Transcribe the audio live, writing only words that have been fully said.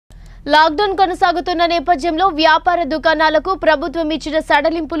Lockdown కొనసాగుతున్న నేపథ్యంలో వ్యాపార దుకాణాలకు ప్రభుత్వం ఇచ్చిన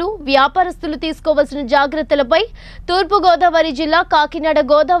సడలింపులు వ్యాపారస్తులు తీసుకోవాల్సిన జాగ్రత్తలపై తూర్పు గోదావరి జిల్లా కాకినాడ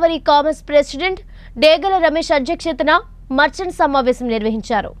గోదావరి కామర్స్ ప్రెసిడెంట్ డేగల రమేష్ అధ్యక్షతన మర్చెంట్ సమావేశం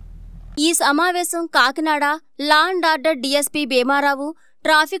నిర్వహించారు। ఈ సమావేశం Kakinada law and order DSP Bhimarao,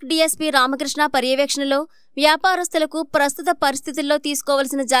 traffic DSP Ramakrishna పర్యవేక్షణలో వ్యాపారస్తులకు ప్రస్తుత పరిస్థితుల్లో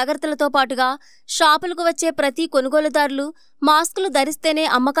తీసుకోవాల్సిన జాగ్రత్తలతో పాటుగా షాపులకు వచ్చే ప్రతి కొనుగోలుదారులు మాస్కులు ధరిస్తేనే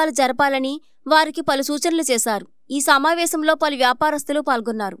అమ్మకాలు జరపాలని వారికి పలు సూచనలు చేశారు। ఈ సమావేశంలో పలు వ్యాపారస్తులు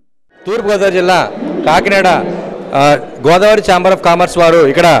పాల్గొన్నారు। తూర్పు గోదావరి జిల్లా Kakinada Godavari chamber of commerce వారు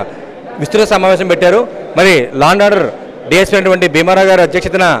ఇక్కడ విస్తృత సమావేశం పెట్టారు। మరి లా అండ్ ఆర్డర్ డిఎస్పీ అయినటువంటి భీమారావు గారి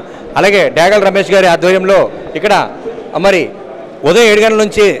అధ్యక్షతన అలాగే డేగల రమేష్ గారి ఆధ్వర్యంలో ఇక్కడ మరి ఉదయం 7 గంటల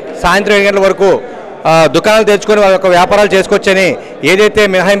నుంచి సాయంత్రం 7 గంటల వరకు దుకాణాలు తెచ్చుకొని వాళ్ళ యొక్క వ్యాపారాలు చేసుకోవచ్చని ఏదైతే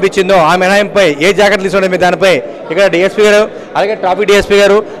మినహాయింపు ఇచ్చిందో ఆ మినహాయింపై ఏ జాగ్రత్తలు తీసుకోవడం దానిపై ఇక్కడ డిఎస్పీ గారు అలాగే ట్రాఫిక్ డిఎస్పీ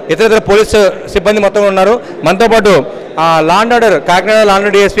గారు ఇతర పోలీసు సిబ్బంది మొత్తం ఉన్నారు। మనతో పాటు law and order Kakinada law and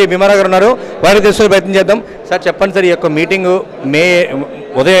order DSP Bhimarao గారు ఉన్నారు। వారికి తెలుసుకునే ప్రయత్నం చేద్దాం। సార్ చెప్పండి సార్, ఈ యొక్క మీటింగు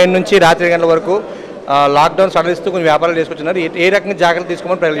ఉదయం నుంచి రాత్రి 7 గంటల వరకు లాక్డౌన్ సడలిస్తూ కొన్ని వ్యాపారాలు చేసుకొచ్చున్నారు, ఏ రకంగా జాగ్రత్తలు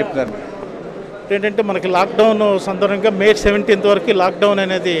తీసుకోమని ప్రజలు చెప్తున్నారు? ఏంటంటే మనకి లాక్డౌన్ సందర్భంగా May 17th వరకు లాక్డౌన్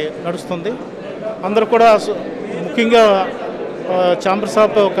అనేది నడుస్తుంది। అందరూ కూడా ముఖ్యంగా ఛాంబర్స్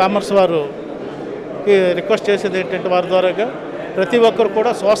ఆఫ్ కామర్స్ వారు రిక్వెస్ట్ చేసేది ఏంటంటే వారి ద్వారాగా ప్రతి ఒక్కరు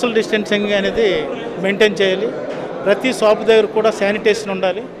కూడా సోషల్ డిస్టెన్సింగ్ అనేది మెయింటైన్ చేయాలి। ప్రతి షాపు దగ్గర కూడా శానిటేషన్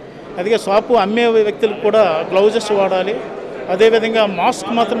ఉండాలి। అదిగే షాపు అమ్మే వ్యక్తులకు కూడా గ్లౌజెస్ వాడాలి। అదేవిధంగా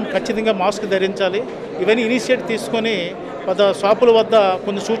మాస్క్ మాత్రం ఖచ్చితంగా మాస్క్ ధరించాలి। ఇవన్నీ ఇనిషియేట్ తీసుకొని షాపుల వద్ద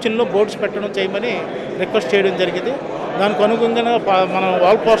కొన్ని సూచనలు బోర్డ్స్ పెట్టడం చేయమని రిక్వెస్ట్ చేయడం జరిగింది। దానికి అనుగుణంగా మనం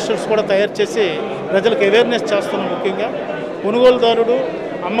వాల్ పోస్టర్స్ కూడా తయారు చేసి ప్రజలకు అవేర్నెస్ చేస్తున్నాం। ముఖ్యంగా కొనుగోలుదారుడు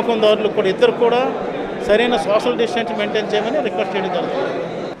అమ్మకందారులు కూడా ఇద్దరు కూడా సరైన సోషల్ డిస్టెన్స్ మెయింటైన్ చేయమని రిక్వెస్ట్ చేయడం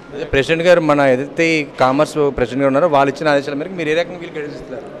జరుగుతుంది। ప్రెసిడెంట్ గారు మన ఏదైతే ఈ కామర్స్ ప్రెసిడెంట్ గారు ఉన్నారో వాళ్ళు ఇచ్చిన ఆదేశాల మేరకు మీరు ఏ రకంగా వీళ్ళు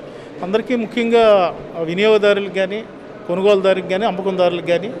గడిపిస్తున్నారు? అందరికీ ముఖ్యంగా వినియోగదారులకు కానీ కొనుగోలుదారులకు కానీ అమ్మకందారులకు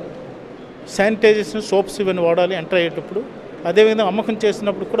కానీ శానిటైజేషన్ సోప్స్ ఇవన్నీ వాడాలి ఎంటర్ అయ్యేటప్పుడు। అదేవిధంగా అమ్మకం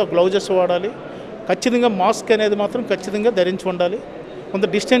చేసినప్పుడు కూడా గ్లౌజెస్ వాడాలి। ఖచ్చితంగా మాస్క్ అనేది మాత్రం ఖచ్చితంగా ధరించి ఉండాలి। కొంత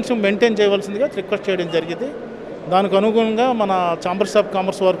డిస్టెన్స్ మెయింటైన్ చేయవలసిందిగా రిక్వెస్ట్ చేయడం జరిగింది। దానికి అనుగుణంగా మన ఛాంబర్స్ ఆఫ్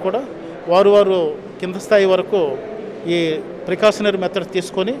కామర్స్ వారు కూడా వారు కింద స్థాయి వరకు ఈ ప్రికాషనరీ మెథడ్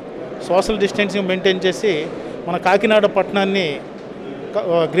తీసుకొని సోషల్ డిస్టెన్సింగ్ మెయింటైన్ చేసి మన కాకినాడ పట్టణాన్ని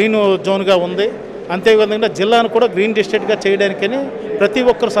గ్రీన్ జోన్గా ఉంది। అంతేవిధంగా జిల్లాను కూడా గ్రీన్ డిస్ట్రిక్ట్గా చేయడానికని ప్రతి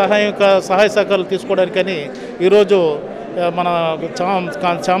ఒక్కరు సహాయ సహకారాలు తీసుకోవడానికని ఈరోజు మన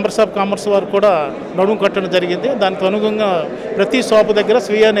ఛాంబర్స్ ఆఫ్ కామర్స్ వారు కూడా నడుము కట్టడం జరిగింది। దానికి అనుగుణంగా ప్రతి షాపు దగ్గర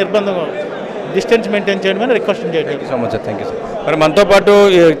స్వీయ నిర్బంధం డిస్టెన్స్ మెయింటైన్ చేయడమని రిక్వెస్ట్ చేయడం। So much sir, thank you sir. మరి మనతో పాటు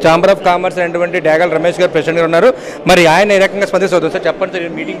ఛాంబర్ ఆఫ్ కామర్స్ అయినటువంటి డేగల రమేష్ గారు ప్రెసిడెంట్ గారు ఉన్నారు। మరి ఆయన ఏ రకంగా స్పందిస్తుంది సార్ చెప్పండి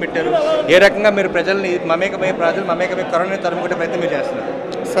సార్, మీటింగ్ పెట్టారు, ఏ రకంగా మీరు ప్రజల్ని మమేకమై కరోనా తరుముకునే ప్రయత్నం మీరు చేస్తున్నారు?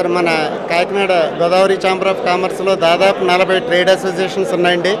 సార్, మన కాకినాడ గోదావరి ఛాంబర్ ఆఫ్ కామర్స్లో దాదాపు 40 ట్రేడ్ అసోసియేషన్స్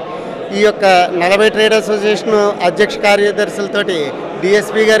ఉన్నాయండి। ఈ యొక్క 40 ట్రేడ్ అసోసియేషన్ అధ్యక్ష కార్యదర్శులతోటి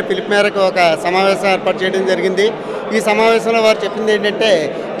డిఎస్పీ గారి పిలుపు మేరకు ఒక సమావేశం ఏర్పాటు చేయడం జరిగింది। ఈ సమావేశంలో వారు చెప్పింది ఏంటంటే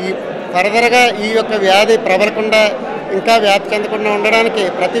ఫర్దర్గా ఈ యొక్క వ్యాధి ప్రబలకుండా ఇంకా వ్యాప్తి చెందకుండా ఉండడానికి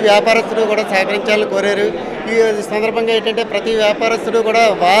ప్రతి వ్యాపారస్తుడు కూడా సహకరించాలని కోరారు। ఈ సందర్భంగా ఏంటంటే ప్రతి వ్యాపారస్తుడు కూడా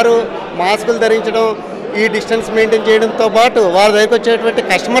వారు మాస్కులు ధరించడం, ఈ డిస్టెన్స్ మెయింటైన్ చేయడంతో పాటు వారి దగ్గరికి వచ్చేటువంటి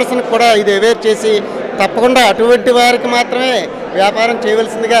కస్టమర్స్ని కూడా ఇది అవేర్ చేసి తప్పకుండా అటువంటి వారికి మాత్రమే వ్యాపారం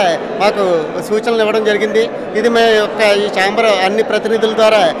చేయవలసిందిగా మాకు సూచనలు ఇవ్వడం జరిగింది। ఇది మా యొక్క ఈ ఛాంబర్ అన్ని ప్రతినిధుల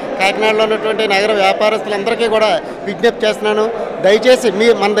ద్వారా కాకినాడలో ఉన్నటువంటి నగర వ్యాపారస్తులందరికీ కూడా విజ్ఞప్తి చేస్తున్నాను। దయచేసి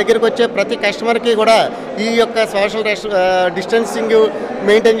మన దగ్గరికి వచ్చే ప్రతి కస్టమర్కి కూడా ఈ యొక్క సోషల్ డిస్టెన్సింగ్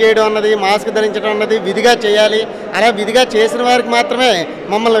మెయింటైన్ చేయడం అన్నది, మాస్క్ ధరించడం అన్నది విధిగా చేయాలి। అలా విధిగా చేసిన వారికి మాత్రమే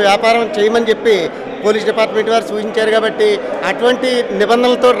మమ్మల్ని వ్యాపారం చేయమని చెప్పి పోలీస్ డిపార్ట్మెంట్ వారు సూచించారు। కాబట్టి అటువంటి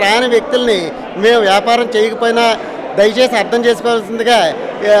నిబంధనలతో రాని వ్యక్తుల్ని మేము వ్యాపారం చేయకపోయినా దయచేసి అర్థం చేసుకోవాల్సిందిగా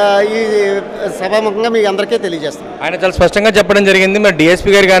ఈ సభాముఖంగా మీకు అందరికీ తెలియజేస్తాం। ఆయన చాలా స్పష్టంగా చెప్పడం జరిగింది। మరి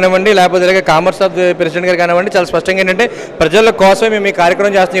డిఎస్పీ గారు కానివ్వండి, లేకపోతే అలాగే కామర్స్ ఆఫ్ ప్రెసిడెంట్ గారు కానివ్వండి, చాలా స్పష్టంగా ఏంటంటే ప్రజల కోసమే మేము ఈ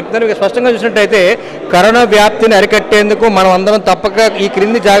కార్యక్రమం చేస్తాం చెప్తున్నారు। ఇక స్పష్టంగా చూసినట్టయితే కరోనా వ్యాప్తిని అరికట్టేందుకు మనం అందరం తప్పక ఈ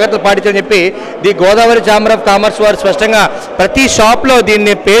క్రింది జాగ్రత్తలు పాటించాలని చెప్పి the Godavari chamber of commerce వారు స్పష్టంగా ప్రతి షాప్లో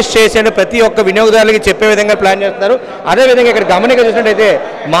దీన్ని పేస్ట్ చేసేందుకు ప్రతి ఒక్క వినియోగదారులకి చెప్పే విధంగా ప్లాన్ చేస్తున్నారు। అదేవిధంగా ఇక్కడ గమనిక చూసినట్టయితే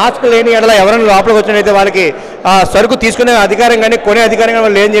మాస్క్ లేని ఎడల ఎవరైనా లోపలికి వచ్చినట్టయితే వాళ్ళకి సరుకు తీసుకునే అధికారం కానీ కొనే అధికారం కానీ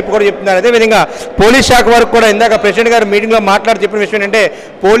లేదని చెప్పి కూడా చెప్తున్నారు। అదేవిధంగా పోలీస్ శాఖ వరకు కూడా ఇందాక ప్రెసిడెంట్ గారు మీటింగ్లో మాట్లాడి చెప్పిన విషయం ఏంటంటే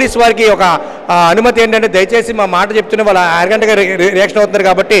పోలీస్ వారికి ఒక అనుమతి ఏంటంటే దయచేసి మా మాట చెప్తున్న వాళ్ళు అరగంటగా రియాక్షన్ అవుతున్నారు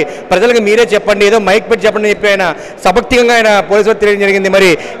కాబట్టి ప్రజలకు మీరే చెప్పండి, ఏదో మైక్ పెట్టి చెప్పండి చెప్పి ఆయన సభక్తిగా ఆయన పోలీసులు తెలియడం జరిగింది. మరి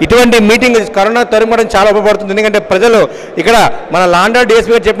ఇటువంటి మీటింగ్ కరోనా తరుమడం చాలా ఉపయోగపడుతుంది. ఎందుకంటే ప్రజలు ఇక్కడ మన లాండా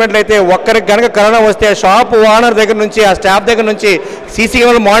డిఎస్పీ గారు చెప్పినట్లయితే ఒక్కరికి కనుక కరోనా వస్తే షాప్ ఓనర్ దగ్గర నుంచి ఆ స్టాఫ్ దగ్గర నుంచి సీసీ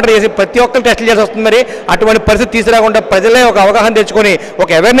కెమెరాలు మానిటర్ చేసి ప్రతి ఒక్కరు టెస్టులు చేయాల్సి వస్తుంది. మరి అటువంటి పరిస్థితి తీసుకురాకుండా ప్రజలే ఒక అవగాహన తెచ్చుకొని ఒక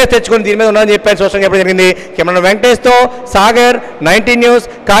అవేర్నెస్ తెచ్చుకొని దీని మీద ఉన్నారని చెప్పి సోషల్ చెప్పడం జరిగింది. Camera వెంకటేష్తో Sagar, 19 news,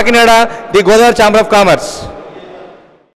 Kakinada, the Godavari chamber of commerce.